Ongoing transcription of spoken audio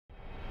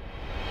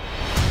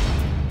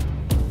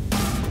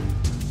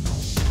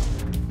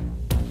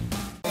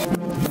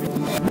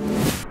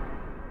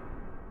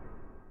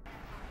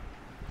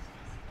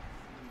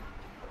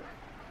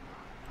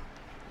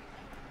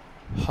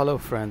Hello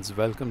friends,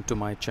 welcome to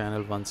my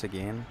channel once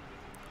again.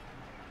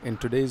 In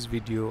today's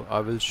video I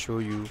will show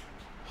you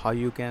how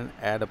you can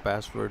add a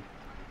password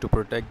to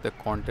protect the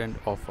content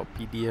of a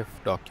PDF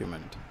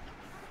document.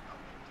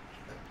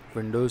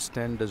 Windows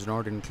 10 does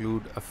not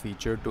include a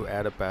feature to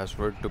add a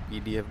password to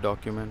PDF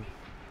document,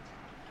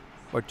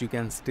 but you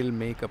can still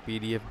make a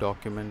PDF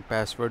document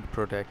password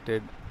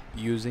protected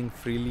using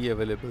freely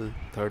available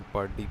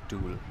third-party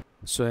tool.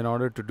 So in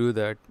order to do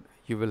that,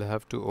 you will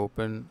have to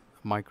open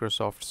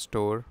Microsoft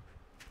Store.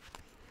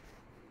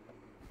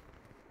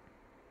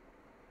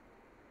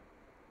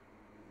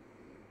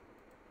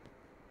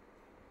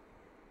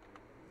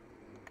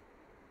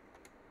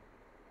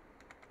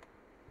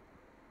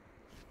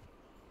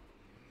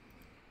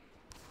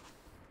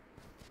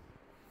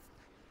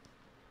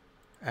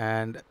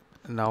 And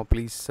now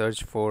please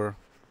search for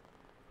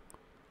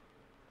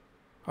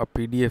a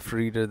PDF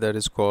reader that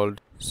is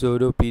called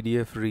Zodo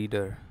PDF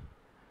Reader.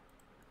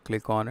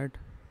 Click on it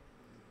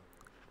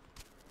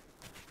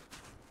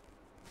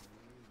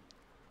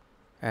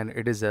and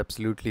it is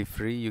absolutely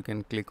free. You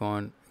can click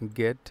on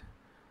Get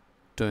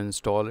to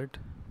install it.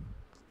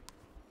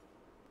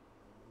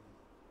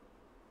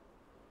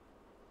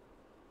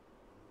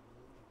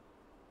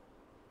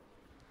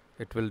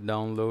 It will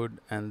download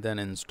and then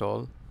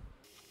install.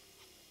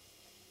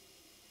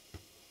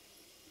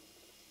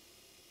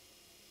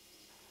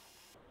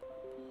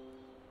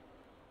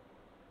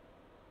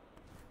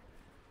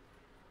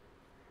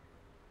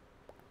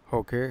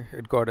 Okay,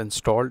 it got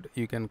installed.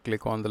 You can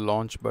click on the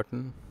launch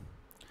button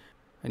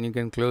and you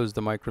can close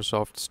the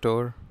Microsoft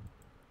Store.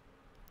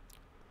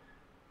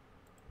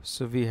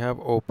 So we have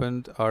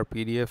opened our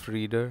PDF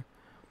reader.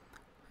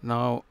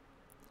 Now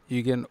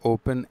you can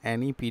open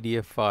any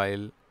PDF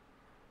file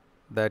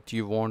that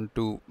you want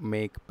to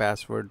make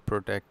password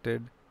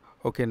protected.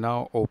 Okay,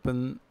 now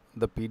open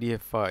the PDF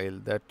file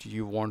that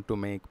you want to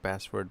make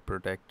password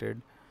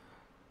protected.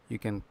 You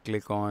can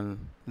click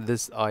on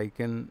this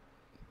icon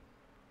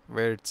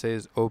where it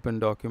says open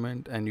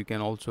document, and you can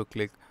also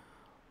click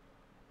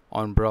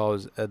on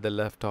browse at the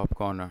left top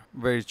corner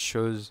where it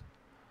shows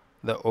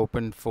the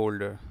open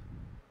folder.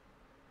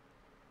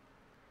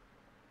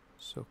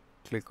 So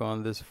click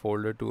on this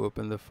folder to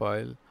open the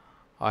file.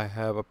 I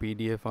have a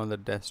PDF on the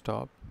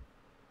desktop.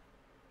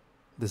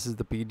 This is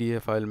the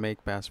PDF I'll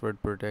make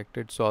password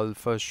protected. So I'll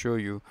first show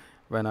you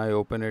when I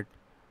open it.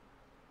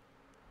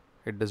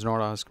 It does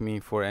not ask me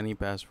for any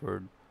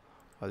password.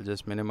 I'll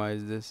just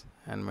minimize this,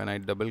 and when I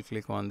double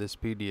click on this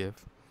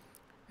PDF,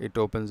 it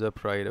opens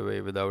up right away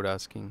without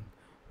asking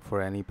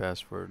for any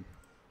password.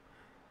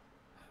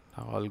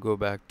 Now I'll go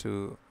back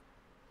to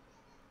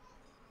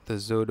the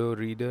Zodo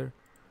reader.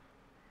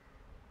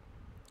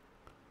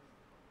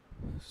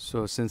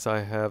 So since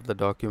I have the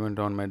document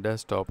on my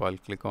desktop, I'll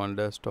click on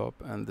desktop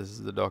and this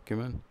is the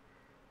document.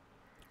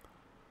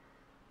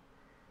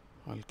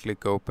 I'll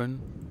click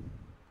open.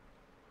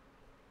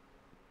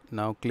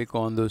 Now click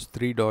on those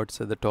three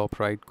dots at the top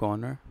right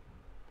corner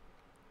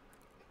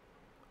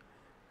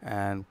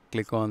and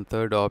click on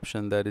third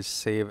option, that is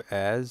save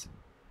as,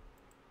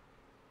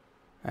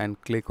 and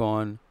click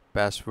on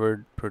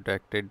password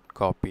protected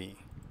copy.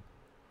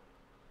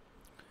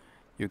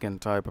 You can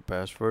type a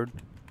password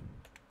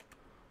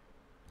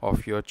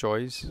of your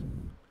choice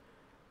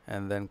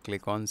and then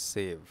click on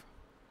save.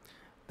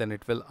 Then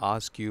it will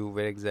ask you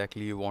where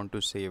exactly you want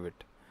to save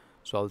it.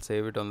 So I'll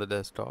save it on the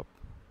desktop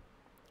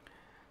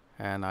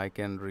and I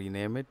can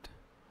rename it,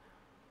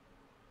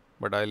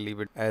 but I'll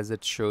leave it as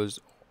it shows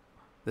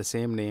the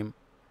same name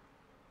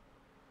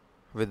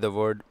with the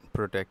word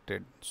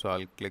protected. So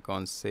I'll click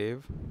on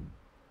save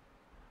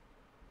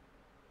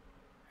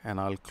and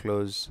I'll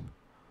close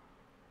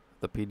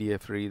the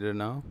PDF reader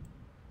now.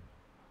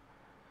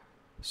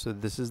 So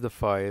this is the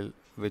file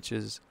which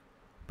is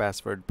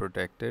password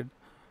protected.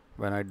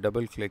 When I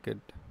double click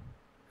it,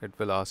 it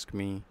will ask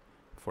me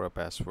for a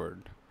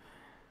password.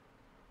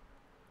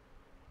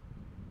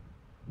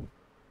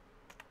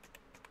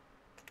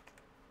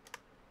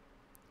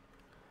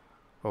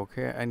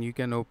 Okay, and you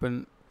can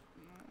open,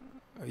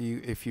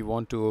 if you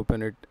want to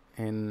open it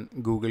in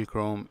Google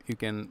Chrome, you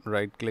can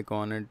right click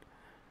on it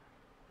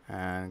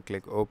and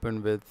click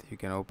open with. You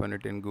can open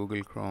it in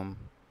Google Chrome.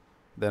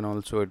 Then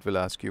also it will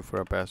ask you for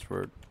a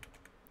password.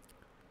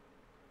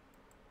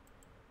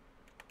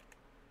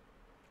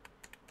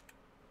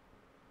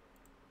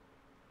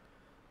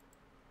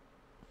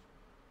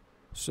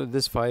 So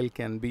this file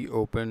can be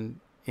opened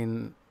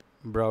in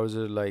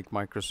browser like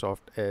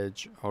Microsoft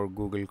Edge or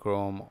Google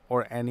Chrome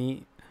or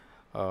any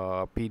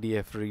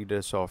PDF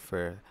reader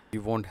software.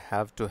 You won't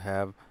have to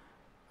have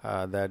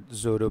that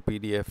Zodo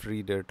PDF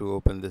reader to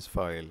open this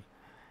file.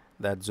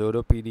 That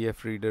Zodo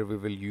PDF reader we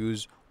will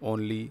use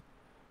only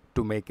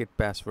to make it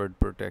password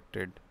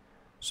protected.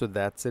 So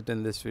that's it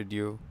in this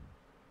video.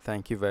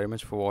 Thank you very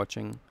much for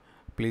watching.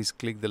 Please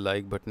click the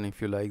like button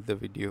if you like the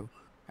video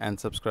and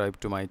subscribe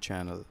to my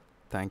channel.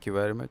 Thank you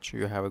very much.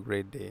 You have a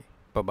great day.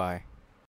 Bye bye.